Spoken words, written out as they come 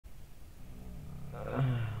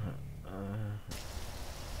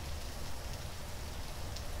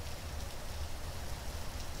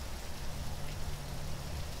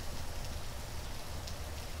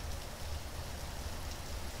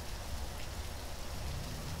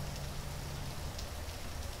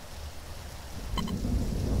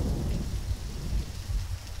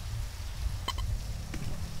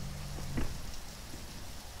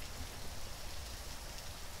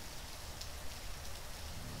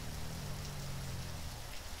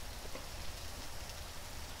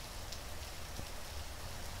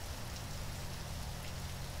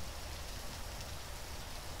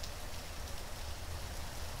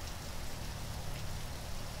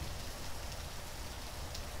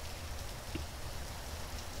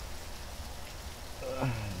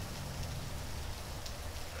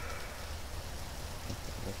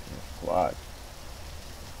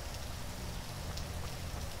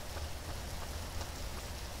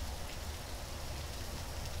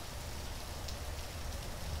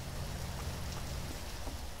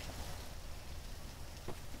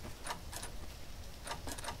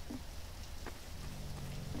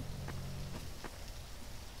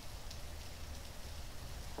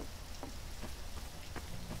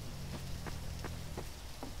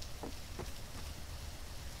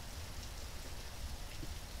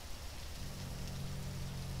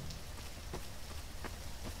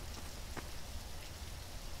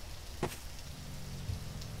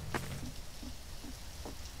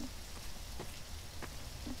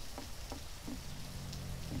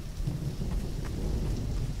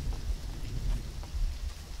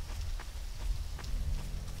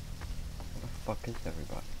fuck is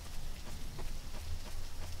everybody?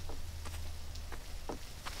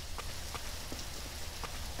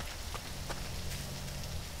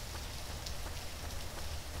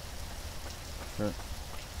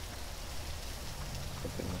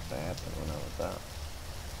 Something must have happened when I was out.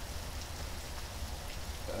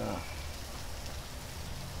 Ugh.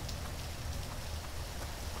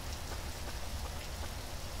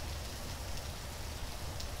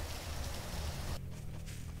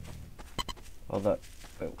 Hold up.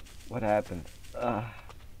 Wait, what happened? I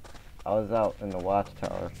was out in the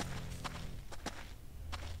watchtower.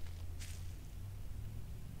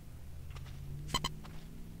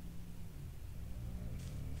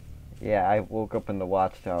 Yeah, I woke up in the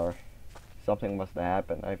watchtower. Something must have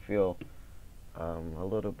happened. I feel a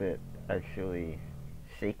little bit actually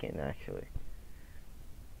shaken actually.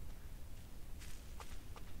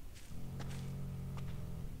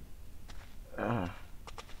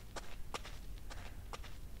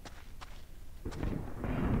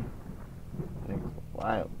 Things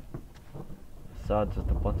wild. I saw just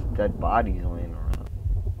a bunch of dead bodies laying around.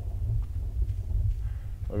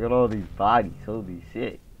 Look at all these bodies, holy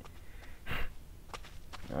shit.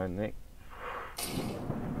 Alright, Nick.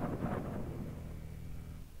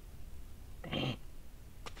 Damn.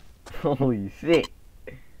 Holy shit.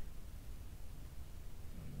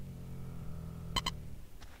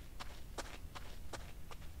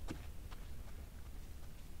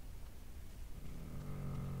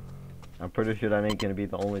 I'm pretty sure that ain't gonna be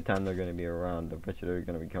the only time they're gonna be around. I bet you they're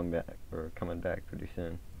gonna be coming back pretty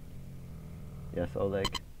soon. Yes, Oleg.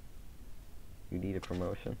 You need a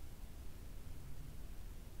promotion.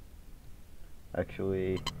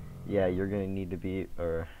 Actually, yeah, you're gonna need to be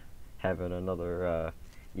having another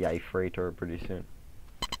Yai freighter pretty soon.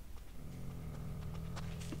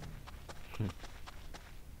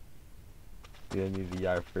 You're gonna need the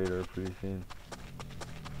Yai freighter pretty soon.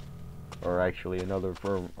 Or actually another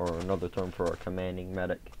term for a commanding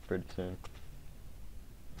medic pretty soon.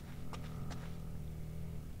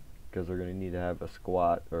 Because they're gonna need to have a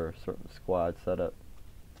squad or a certain squad set up.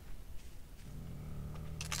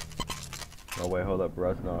 Oh wait, hold up,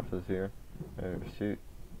 Reznov is here. Oh shoot.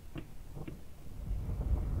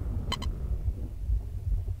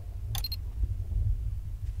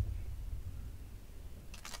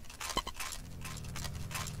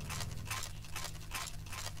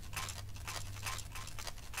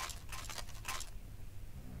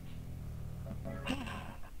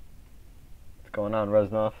 What's going on,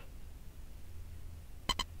 Reznov?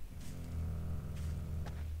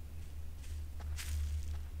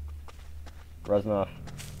 Reznov,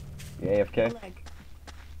 you AFK? Oleg.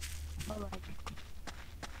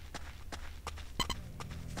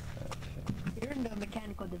 You're in the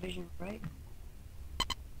mechanical division, right?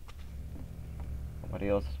 Somebody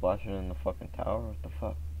else is watching in the fucking tower? What the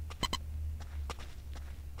fuck?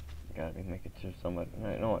 Gotta be making sure somebody.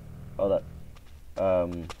 No, you know what? Hold up.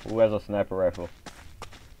 Who has a sniper rifle?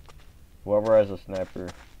 Whoever has a sniper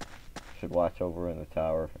should watch over in the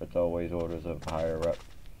tower. It's always orders of higher up.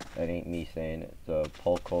 That ain't me saying it. The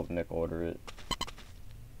Polkovnik order it.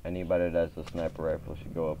 Anybody that has a sniper rifle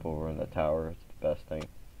should go up over in the tower. It's the best thing.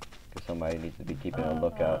 Because somebody needs to be keeping a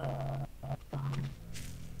lookout. Oh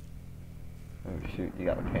shoot, you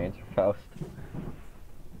got a Panzerfaust?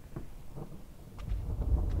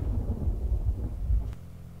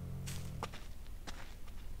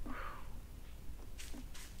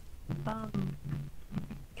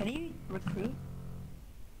 Can you recruit?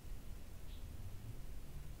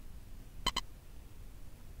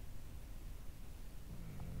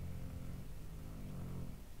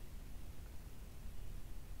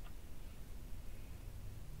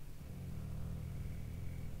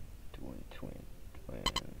 Twin.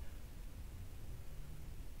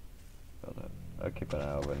 Hold up. I'll keep an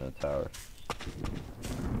eye over in the tower.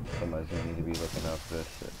 Somebody's gonna need to be looking out for this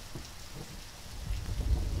shit.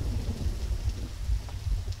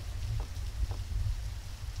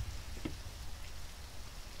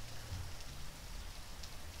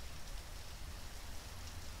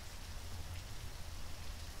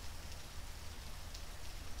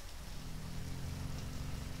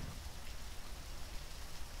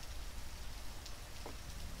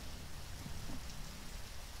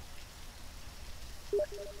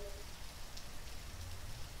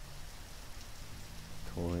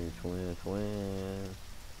 Twin.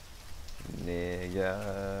 Nigga.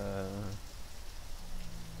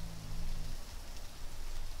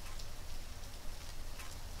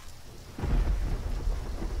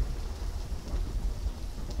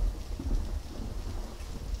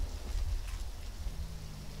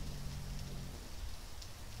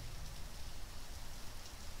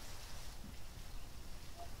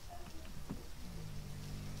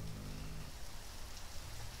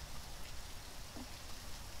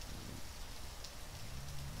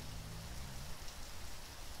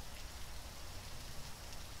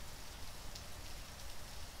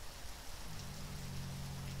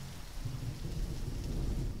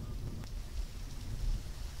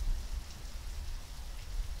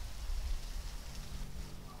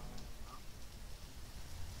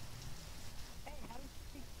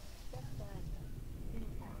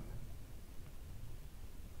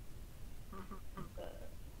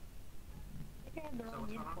 have the wrong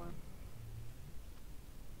uniform.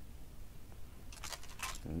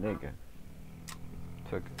 Nigga.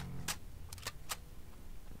 Took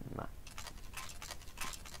my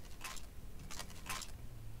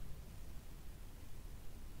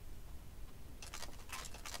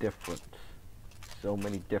difference. So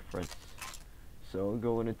many difference. So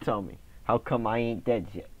going to tell me, how come I ain't dead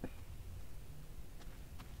yet?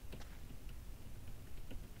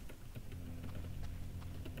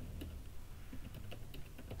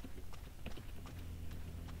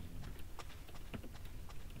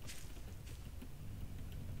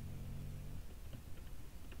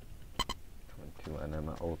 And I'm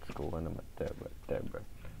an old school and I'm a there, bro.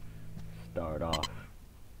 Start off.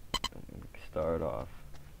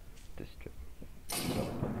 District.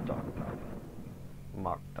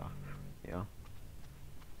 Marked off. Yeah.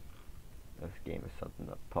 This game is something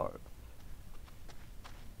apart.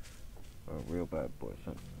 A real bad boy,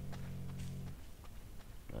 son.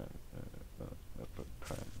 You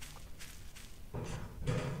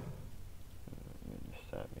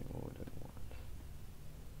stabbed me more than once.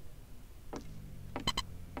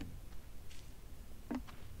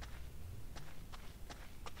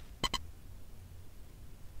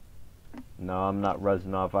 No, I'm not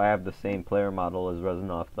Reznov. I have the same player model as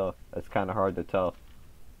Reznov, though. It's kind of hard to tell.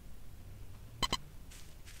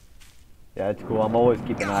 Yeah, it's cool. I'm always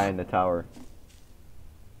keeping an eye on the tower.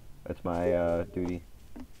 That's my duty.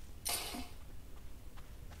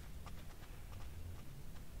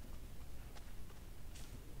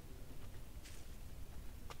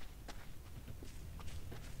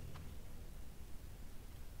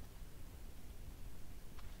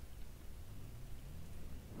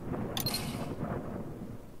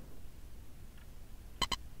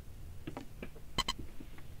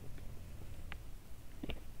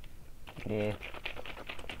 Yeah.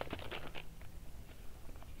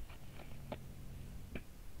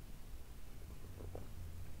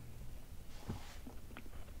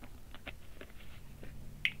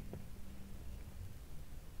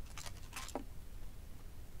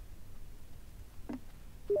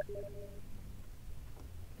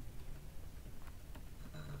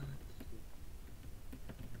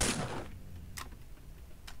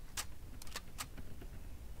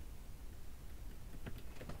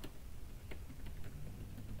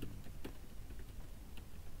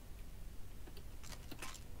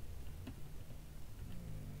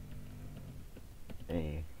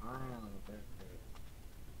 Hey.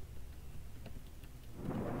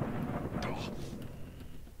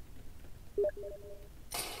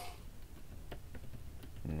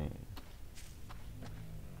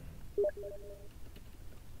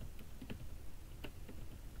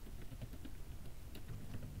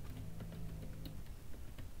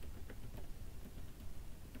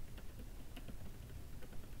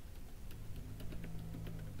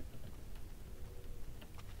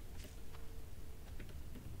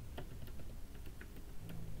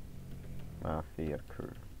 Mafia crew.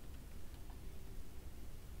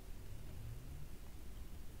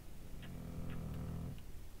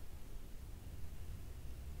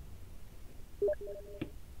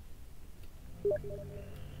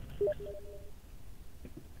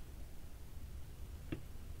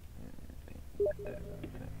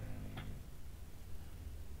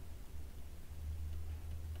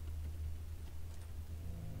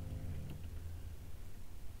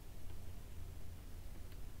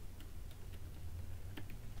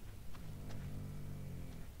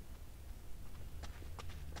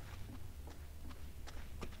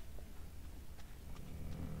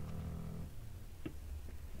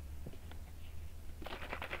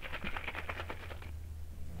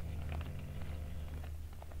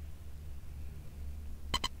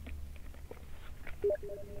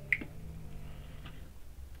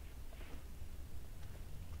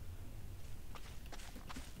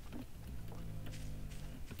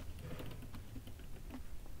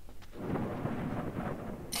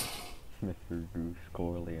 Mr. Goose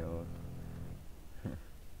Corleone.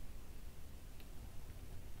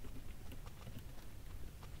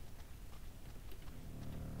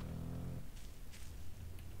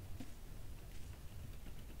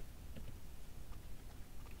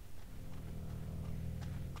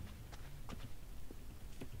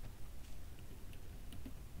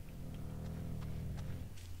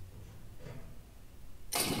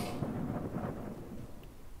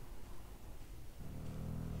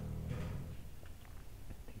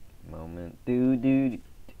 Moment. Dude.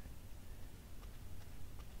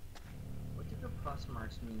 What do the plus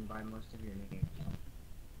marks mean by most of your names?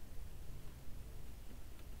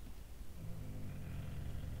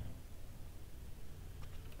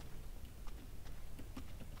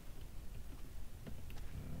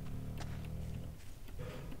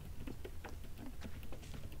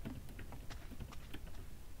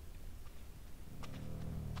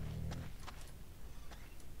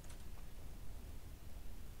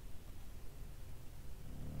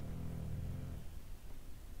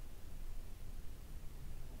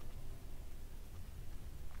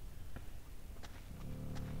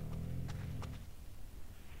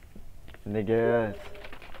 Niggas.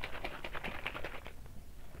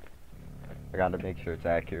 I gotta make sure it's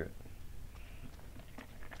accurate.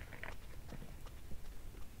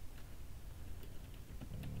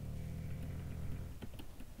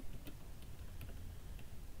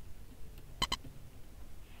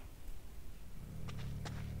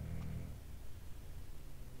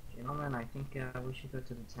 Gentlemen, I think we should go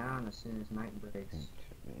to the town as soon as night breaks.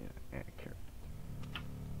 Yeah, accurate.